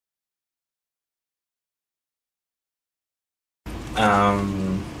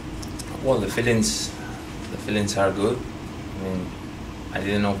Well, the feelings are good. I mean, I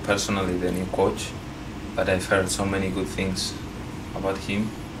didn't know personally the new coach, but I've heard so many good things about him,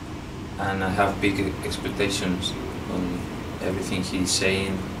 and I have big expectations on everything he's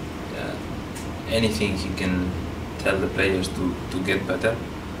saying, anything he can tell the players to get better.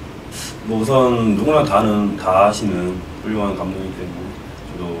 뭐 우선 누구나 다 아시는 훌륭한 감독님 때문에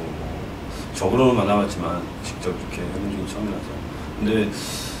저도 적으로는 만나봤지만 직접 이렇게 해본 적이 처음이라서. 근데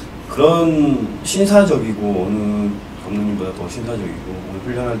그런 신사적이고 어느 감독님보다 더 신사적이고 오늘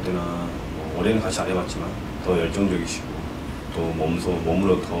훈련할 때나 뭐 올해는 같이 안 해봤지만 더 열정적이시고 또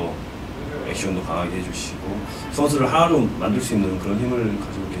몸으로 더 액션도 강하게 해주시고 선수를 하나로 만들 수 있는 그런 힘을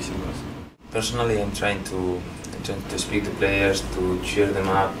가지고 계시는 것 같습니다. Personally, I'm trying to speak to players, to cheer them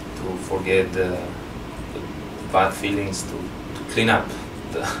up, to forget the bad feelings, to clean up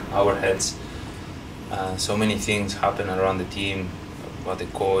our heads. So many things happen around the team, about the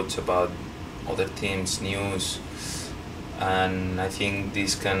coach, about other teams, news, and I think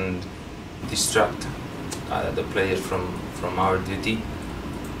this can distract the players from our duty.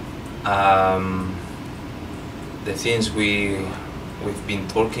 The things we've been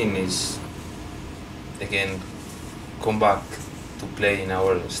talking is, again, come back to play in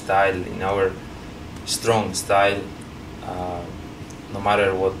our style, in our strong style, no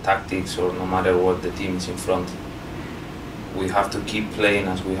matter what tactics or no matter what the team is in front. We have to keep playing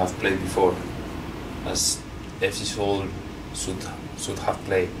as we have played before, as FC Seoul should have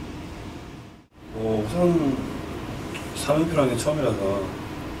played. 우선 3연패라는 게 처음이라서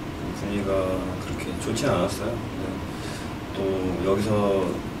분위기가 그렇게 좋지 않았어요. 또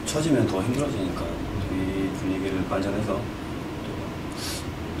여기서 처지면 더 힘들어지니까 이 분위기를 반전해서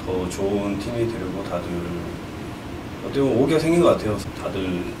더 좋은 팀이 되려고 다들 어떻게 보면 오기가 생긴 것 같아요. 다들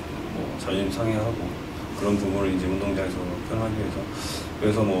뭐 자존심 상해하고 그런 부분을 이제 운동장에서 표현하기 위해서.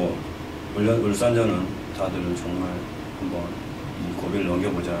 그래서 뭐 울산전은 다들 정말 한번 이 고비를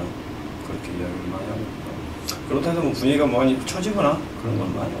넘겨보자 그렇게 이야기를 많이 하고 있고. 그렇다 해서 뭐 분위기가 많이 처지거나 그런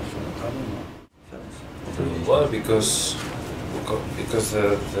건 많이 없어요. Well, because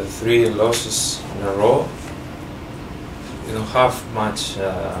the 3 losses in a row, we don't have much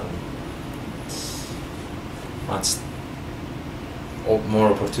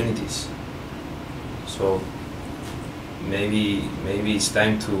more opportunities. So maybe it's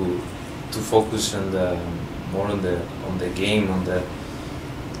time to focus on more on the game,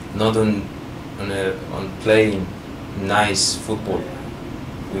 not on playing nice football.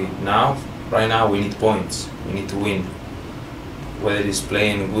 Right now we need points. We need to win. Whether it's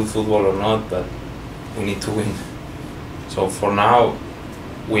playing good football or not, but we need to win. So for now,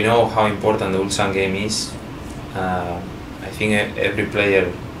 we know how important the Ulsan game is. I think every player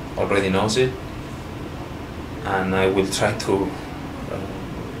already knows it, and I will try to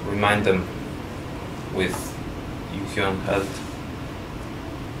remind them with Yuhyun help.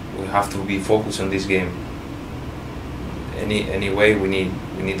 We have to be focused on this game. Anyway, we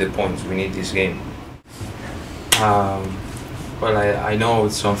need the points. We need this game. Well, I know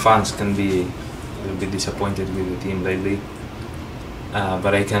some fans can be a little bit disappointed with the team lately,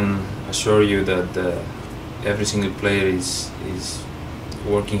 but I can assure you that every single player is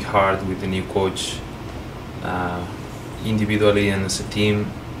working hard with the new coach, individually and as a team.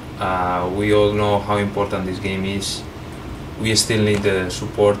 We all know how important this game is. We still need the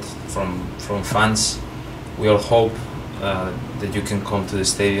support from fans. We all hope that you can come to the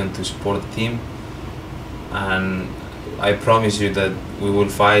stadium to support the team, and I promise you that we will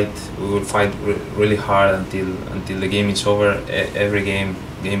fight really hard until the game is over. Every game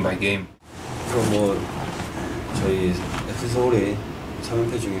by game. 그럼 뭐 저희 FC 서울이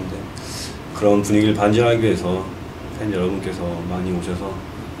 3연패 중인데 그런 분위기를 반전하기 위해서 팬 여러분께서 많이 오셔서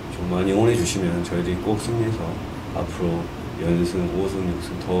좀 많이 응원해 주시면 저희들이 꼭 승리해서 앞으로 연승, 5승,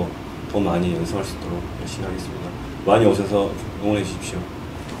 6승 더 많이 연승할 수 있도록 열심히 하겠습니다. 많이 오셔서 응원해 주십시오.